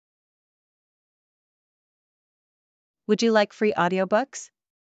Would you like free audiobooks?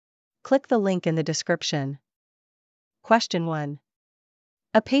 Click the link in the description. Question 1.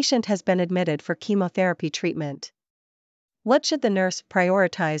 A patient has been admitted for chemotherapy treatment. What should the nurse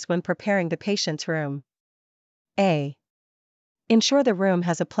prioritize when preparing the patient's room? A. Ensure the room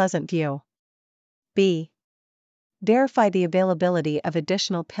has a pleasant view. B. Verify the availability of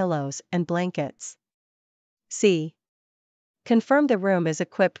additional pillows and blankets. C. Confirm the room is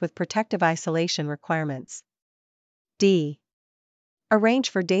equipped with protective isolation requirements. D. Arrange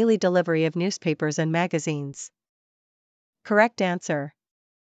for daily delivery of newspapers and magazines. Correct answer.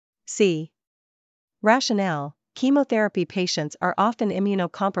 C. Rationale: chemotherapy patients are often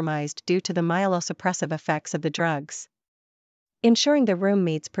immunocompromised due to the myelosuppressive effects of the drugs. Ensuring the room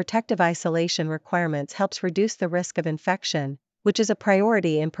meets protective isolation requirements helps reduce the risk of infection, which is a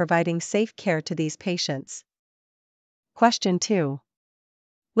priority in providing safe care to these patients. Question 2.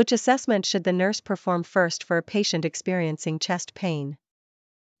 Which assessment should the nurse perform first for a patient experiencing chest pain?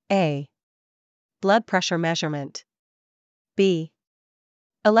 A. Blood pressure measurement. B.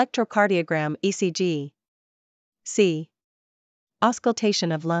 Electrocardiogram (ECG). C.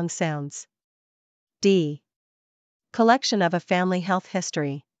 Auscultation of lung sounds. D. Collection of a family health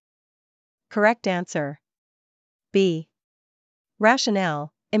history. Correct answer. B.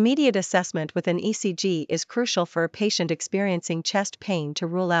 Rationale: immediate assessment with an ECG is crucial for a patient experiencing chest pain to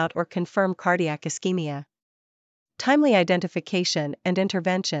rule out or confirm cardiac ischemia. Timely identification and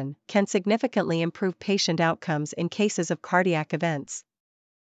intervention can significantly improve patient outcomes in cases of cardiac events.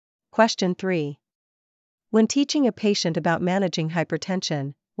 Question 3. When teaching a patient about managing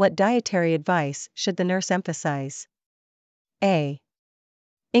hypertension, what dietary advice should the nurse emphasize? A.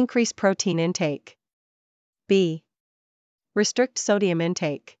 Increase protein intake. B. Restrict sodium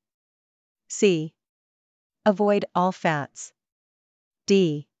intake. C. Avoid all fats.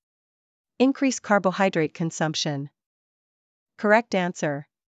 D. Increase carbohydrate consumption. Correct answer.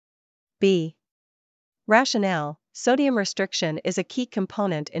 B. Rationale: sodium restriction is a key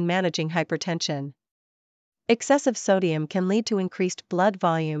component in managing hypertension. Excessive sodium can lead to increased blood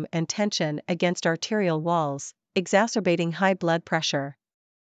volume and tension against arterial walls, exacerbating high blood pressure.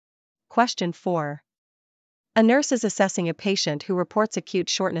 Question 4. A nurse is assessing a patient who reports acute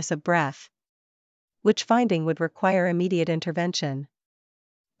shortness of breath. Which finding would require immediate intervention?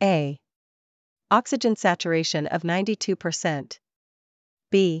 A. Oxygen saturation of 92%.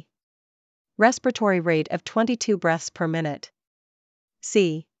 B. Respiratory rate of 22 breaths per minute.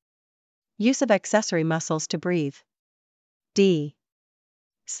 C. Use of accessory muscles to breathe. D.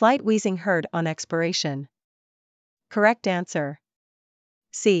 Slight wheezing heard on expiration. Correct answer.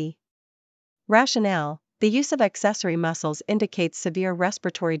 C. Rationale: the use of accessory muscles indicates severe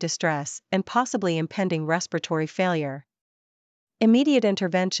respiratory distress and possibly impending respiratory failure. Immediate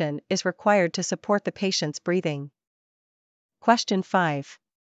intervention is required to support the patient's breathing. Question 5.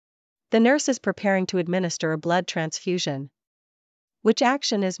 The nurse is preparing to administer a blood transfusion. Which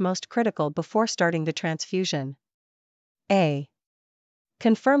action is most critical before starting the transfusion? A.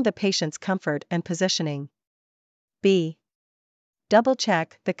 Confirm the patient's comfort and positioning. B.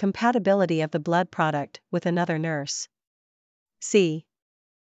 Double-check the compatibility of the blood product with another nurse. C.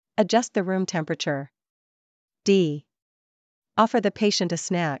 Adjust the room temperature. D. Offer the patient a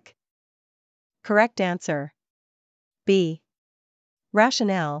snack. Correct answer. B.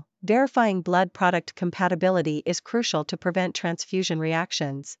 Rationale: verifying blood product compatibility is crucial to prevent transfusion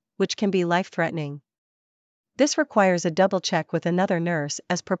reactions, which can be life-threatening. This requires a double check with another nurse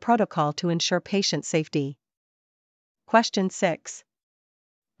as per protocol to ensure patient safety. Question 6.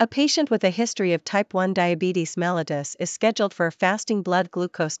 A patient with a history of type 1 diabetes mellitus is scheduled for a fasting blood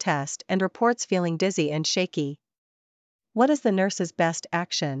glucose test and reports feeling dizzy and shaky. What is the nurse's best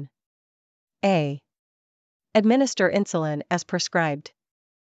action? A. Administer insulin as prescribed.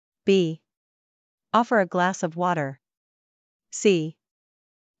 B. Offer a glass of water. C.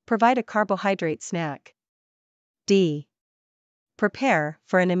 Provide a carbohydrate snack. D. Prepare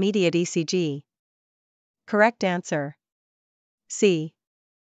for an immediate ECG. Correct answer. C.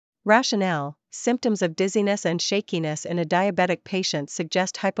 Rationale: symptoms of dizziness and shakiness in a diabetic patient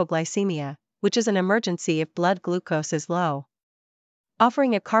suggest hypoglycemia, which is an emergency if blood glucose is low.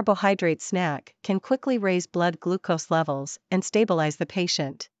 Offering a carbohydrate snack can quickly raise blood glucose levels and stabilize the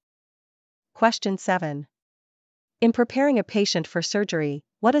patient. Question 7. In preparing a patient for surgery,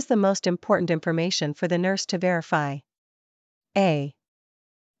 what is the most important information for the nurse to verify? A.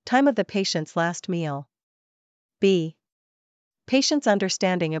 Time of the patient's last meal. B. Patient's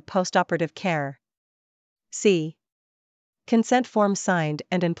understanding of postoperative care. C. Consent form signed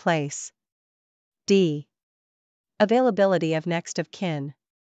and in place. D. Availability of next of kin.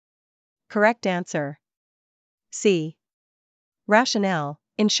 Correct answer. C. Rationale,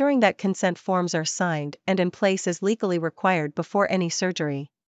 ensuring that consent forms are signed and in place as legally required before any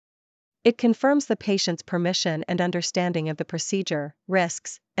surgery. It confirms the patient's permission and understanding of the procedure,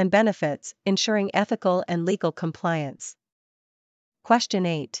 risks, and benefits, ensuring ethical and legal compliance. Question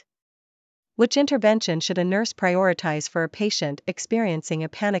 8. Which intervention should a nurse prioritize for a patient experiencing a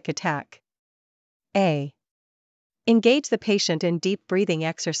panic attack? A. Engage the patient in deep breathing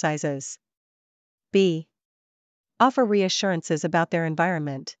exercises. B. Offer reassurances about their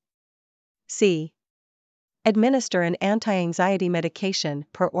environment. C. Administer an anti-anxiety medication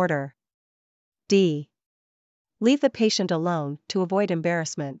per order. D. Leave the patient alone to avoid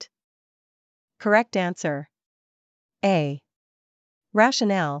embarrassment. Correct answer. A.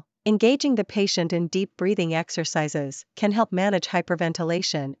 Rationale, engaging the patient in deep breathing exercises can help manage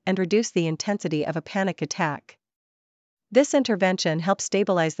hyperventilation and reduce the intensity of a panic attack. This intervention helps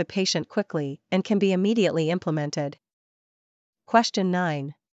stabilize the patient quickly and can be immediately implemented. Question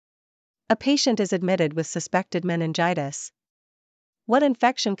 9. A patient is admitted with suspected meningitis. What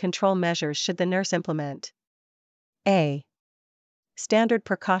infection control measures should the nurse implement? A. Standard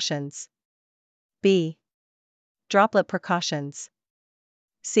precautions. B. Droplet precautions.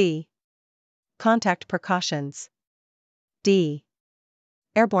 C. Contact precautions. D.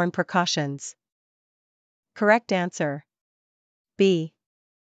 Airborne precautions. Correct answer. B.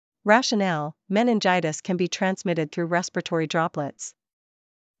 Rationale, meningitis can be transmitted through respiratory droplets.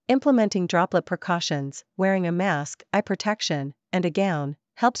 Implementing droplet precautions, wearing a mask, eye protection, and a gown,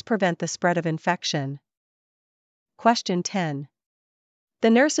 helps prevent the spread of infection. Question 10. The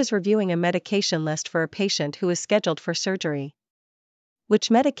nurse is reviewing a medication list for a patient who is scheduled for surgery.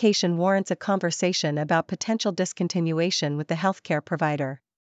 Which medication warrants a conversation about potential discontinuation with the healthcare provider?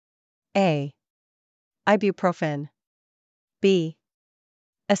 A. Ibuprofen. B.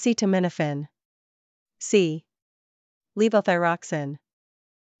 Acetaminophen. C. Levothyroxine.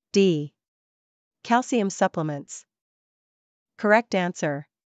 D. Calcium supplements. Correct answer.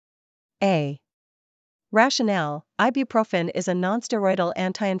 A. Rationale, ibuprofen is a nonsteroidal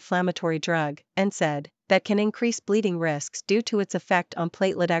anti-inflammatory drug, NSAID, that can increase bleeding risks due to its effect on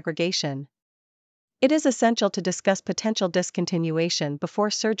platelet aggregation. It is essential to discuss potential discontinuation before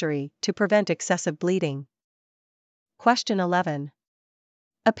surgery to prevent excessive bleeding. Question 11.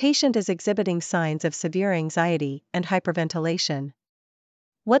 A patient is exhibiting signs of severe anxiety and hyperventilation.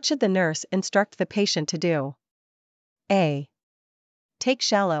 What should the nurse instruct the patient to do? A. Take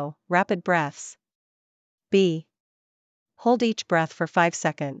shallow, rapid breaths. B. Hold each breath for 5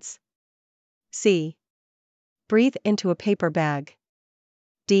 seconds. C. Breathe into a paper bag.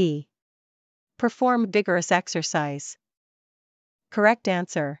 D. Perform vigorous exercise. Correct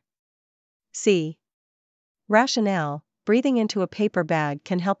answer. C. Rationale, breathing into a paper bag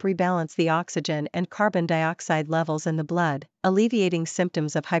can help rebalance the oxygen and carbon dioxide levels in the blood, alleviating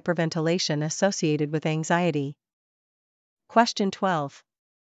symptoms of hyperventilation associated with anxiety. Question 12.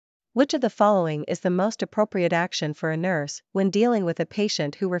 Which of the following is the most appropriate action for a nurse when dealing with a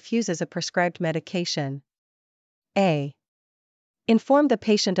patient who refuses a prescribed medication? A. Inform the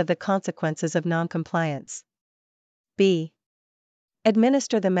patient of the consequences of noncompliance. B.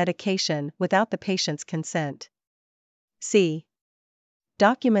 Administer the medication without the patient's consent. C.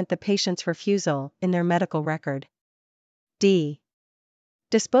 Document the patient's refusal in their medical record. D.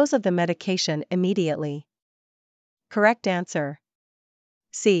 Dispose of the medication immediately. Correct answer.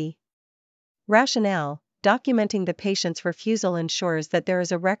 C. Rationale, documenting the patient's refusal ensures that there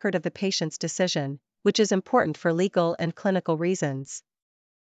is a record of the patient's decision, which is important for legal and clinical reasons.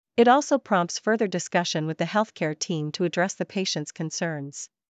 It also prompts further discussion with the healthcare team to address the patient's concerns.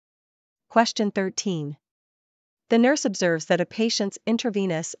 Question 13. The nurse observes that a patient's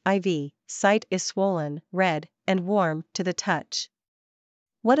intravenous IV site is swollen, red, and warm to the touch.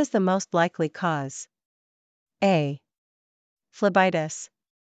 What is the most likely cause? A. Phlebitis.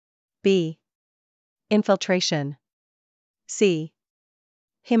 B. Infiltration. C.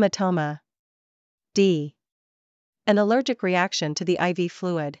 Hematoma. D. An allergic reaction to the IV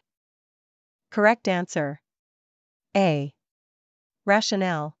fluid. Correct answer. A.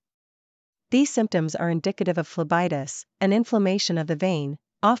 Rationale. These symptoms are indicative of phlebitis, an inflammation of the vein,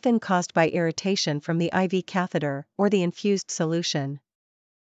 often caused by irritation from the IV catheter or the infused solution.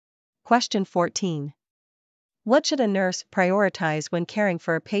 Question 14. What should a nurse prioritize when caring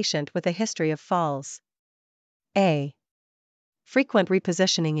for a patient with a history of falls? A. Frequent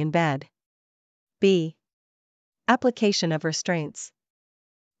repositioning in bed. B. Application of restraints.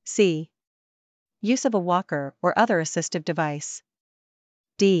 C. Use of a walker or other assistive device.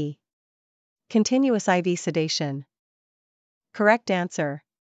 D. Continuous IV sedation. Correct answer.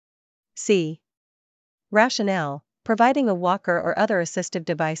 C. Rationale: providing a walker or other assistive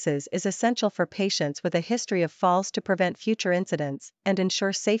devices is essential for patients with a history of falls to prevent future incidents and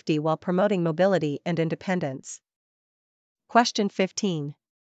ensure safety while promoting mobility and independence. Question 15.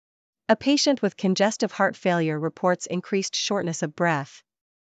 A patient with congestive heart failure reports increased shortness of breath.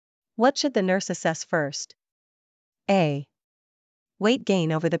 What should the nurse assess first? A. Weight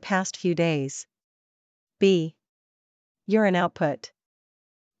gain over the past few days. B. Urine output.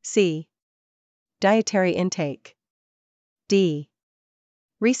 C. Dietary intake. D.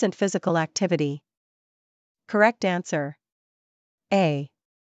 Recent physical activity. Correct answer: A.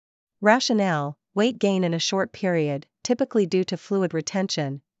 Rationale: weight gain in a short period, typically due to fluid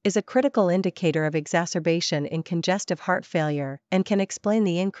retention, is a critical indicator of exacerbation in congestive heart failure and can explain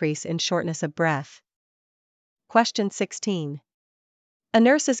the increase in shortness of breath. Question 16. A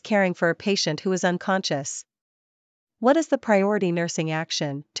nurse is caring for a patient who is unconscious. What is the priority nursing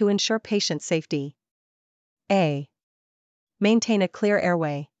action to ensure patient safety? A. Maintain a clear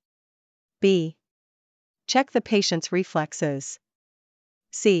airway. B. Check the patient's reflexes.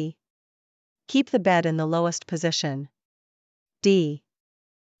 C. Keep the bed in the lowest position. D.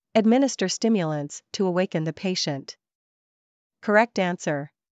 Administer stimulants to awaken the patient. Correct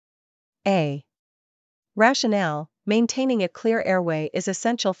answer: A. Rationale: maintaining a clear airway is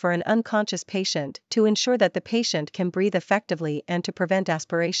essential for an unconscious patient to ensure that the patient can breathe effectively and to prevent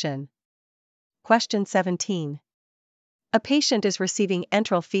aspiration. Question 17. A patient is receiving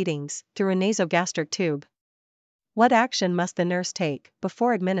enteral feedings through a nasogastric tube. What action must the nurse take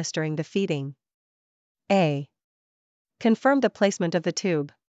before administering the feeding? A. Confirm the placement of the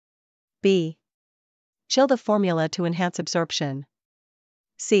tube. B. Chill the formula to enhance absorption.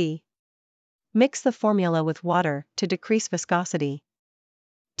 C. Mix the formula with water to decrease viscosity.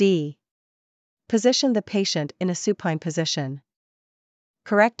 D. Position the patient in a supine position.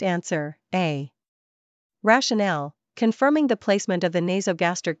 Correct answer: A. Rationale: confirming the placement of the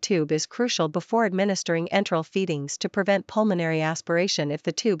nasogastric tube is crucial before administering enteral feedings to prevent pulmonary aspiration if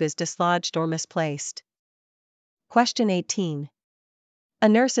the tube is dislodged or misplaced. Question 18. A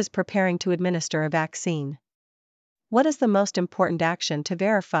nurse is preparing to administer a vaccine. What is the most important action to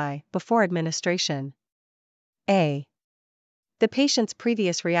verify before administration? A. The patient's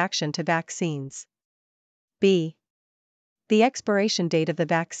previous reaction to vaccines. B. The expiration date of the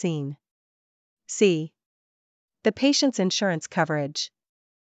vaccine. C. The patient's insurance coverage.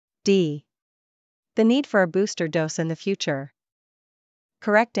 D. The need for a booster dose in the future.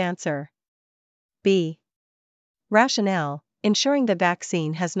 Correct answer: B. Rationale: ensuring the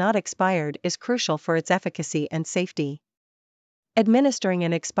vaccine has not expired is crucial for its efficacy and safety. Administering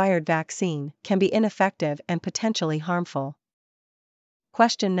an expired vaccine can be ineffective and potentially harmful.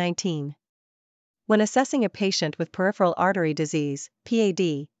 Question 19. When assessing a patient with peripheral artery disease,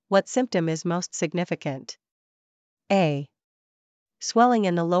 PAD, what symptom is most significant? A. Swelling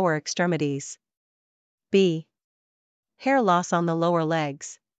in the lower extremities. B. Hair loss on the lower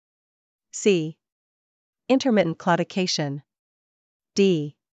legs. C. Intermittent claudication.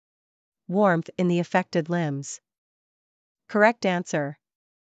 D. Warmth in the affected limbs. Correct answer: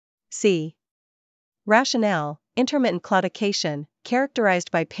 C. Rationale: intermittent claudication,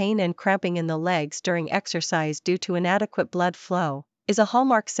 characterized by pain and cramping in the legs during exercise due to inadequate blood flow, is a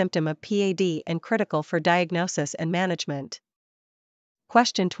hallmark symptom of PAD and critical for diagnosis and management.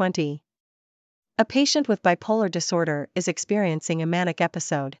 Question 20. A patient with bipolar disorder is experiencing a manic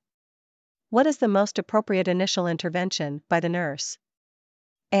episode. What is the most appropriate initial intervention by the nurse?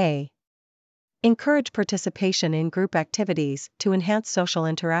 A. Encourage participation in group activities to enhance social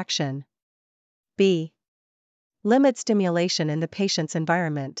interaction. B. Limit stimulation in the patient's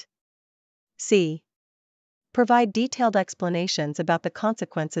environment. C. Provide detailed explanations about the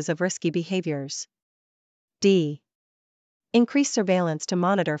consequences of risky behaviors. D. Increase surveillance to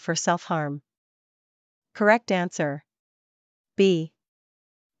monitor for self-harm. Correct answer: B.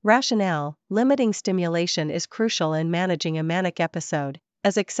 Rationale: limiting stimulation is crucial in managing a manic episode,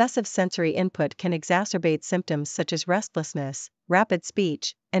 as excessive sensory input can exacerbate symptoms such as restlessness, rapid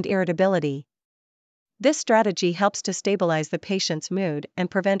speech, and irritability. This strategy helps to stabilize the patient's mood and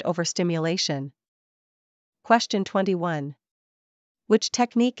prevent overstimulation. Question 21. Which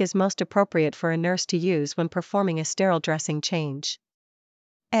technique is most appropriate for a nurse to use when performing a sterile dressing change?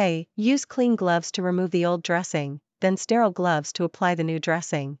 A. Use clean gloves to remove the old dressing, then sterile gloves to apply the new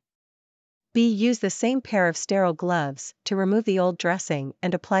dressing. B. Use the same pair of sterile gloves to remove the old dressing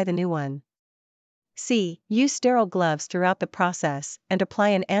and apply the new one. C. Use sterile gloves throughout the process and apply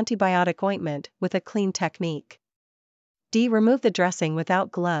an antibiotic ointment with a clean technique. D. Remove the dressing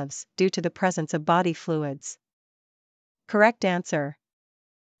without gloves due to the presence of body fluids. Correct answer: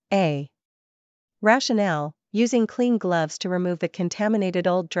 A. Rationale: using clean gloves to remove the contaminated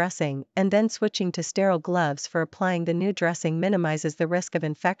old dressing and then switching to sterile gloves for applying the new dressing minimizes the risk of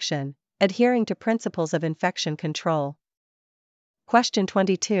infection, adhering to principles of infection control. Question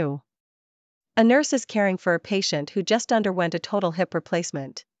 22. A nurse is caring for a patient who just underwent a total hip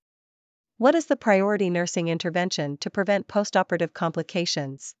replacement. What is the priority nursing intervention to prevent postoperative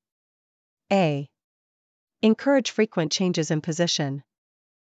complications? A. Encourage frequent changes in position.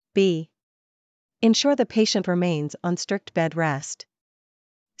 B. Ensure the patient remains on strict bed rest.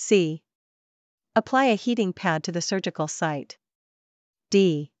 C. Apply a heating pad to the surgical site.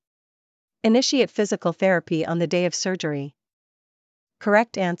 D. Initiate physical therapy on the day of surgery.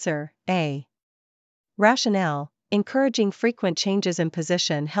 Correct answer, A. Rationale: encouraging frequent changes in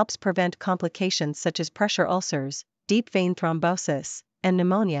position helps prevent complications such as pressure ulcers, deep vein thrombosis, and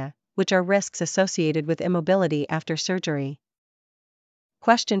pneumonia, which are risks associated with immobility after surgery.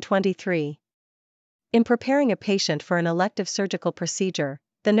 Question 23. In preparing a patient for an elective surgical procedure,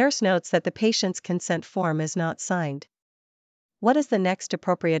 the nurse notes that the patient's consent form is not signed. What is the next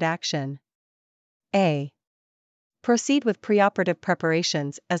appropriate action? A. Proceed with preoperative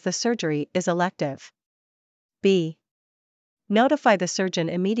preparations as the surgery is elective. B. Notify the surgeon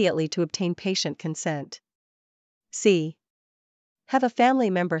immediately to obtain patient consent. C. Have a family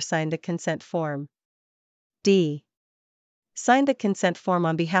member sign the consent form. D. Sign the consent form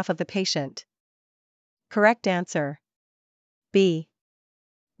on behalf of the patient. Correct answer. B.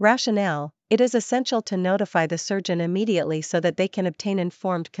 Rationale: it is essential to notify the surgeon immediately so that they can obtain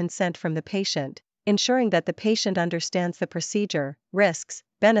informed consent from the patient, ensuring that the patient understands the procedure, risks,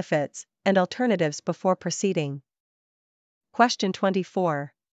 benefits, and alternatives before proceeding. Question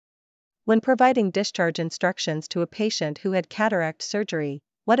 24. When providing discharge instructions to a patient who had cataract surgery,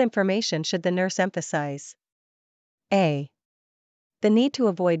 what information should the nurse emphasize? A. The need to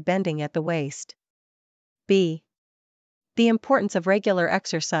avoid bending at the waist. B. The importance of regular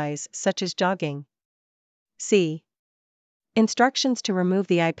exercise such as jogging. C. Instructions to remove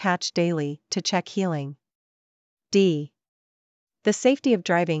the eye patch daily to check healing. D. The safety of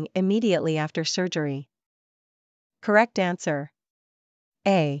driving immediately after surgery. Correct answer.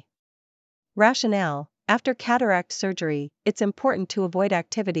 A. Rationale: after cataract surgery, it's important to avoid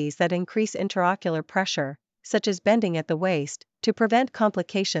activities that increase intraocular pressure, such as bending at the waist, to prevent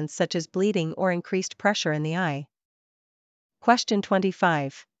complications such as bleeding or increased pressure in the eye. Question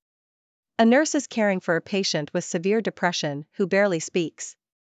 25. A nurse is caring for a patient with severe depression who barely speaks.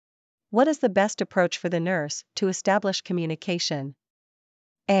 What is the best approach for the nurse to establish communication?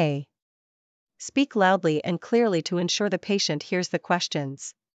 A. Speak loudly and clearly to ensure the patient hears the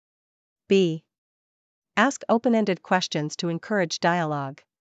questions. B. Ask open-ended questions to encourage dialogue.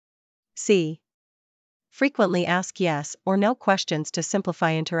 C. Frequently ask yes or no questions to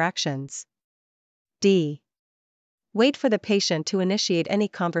simplify interactions. D. Wait for the patient to initiate any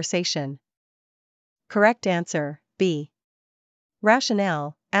conversation. Correct answer, B.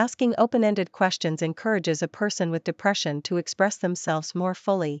 Rationale: asking open-ended questions encourages a person with depression to express themselves more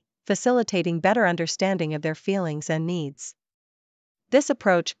fully, facilitating better understanding of their feelings and needs. This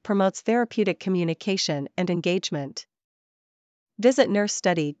approach promotes therapeutic communication and engagement. Visit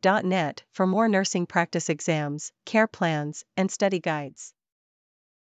nursestudy.net for more nursing practice exams, care plans, and study guides.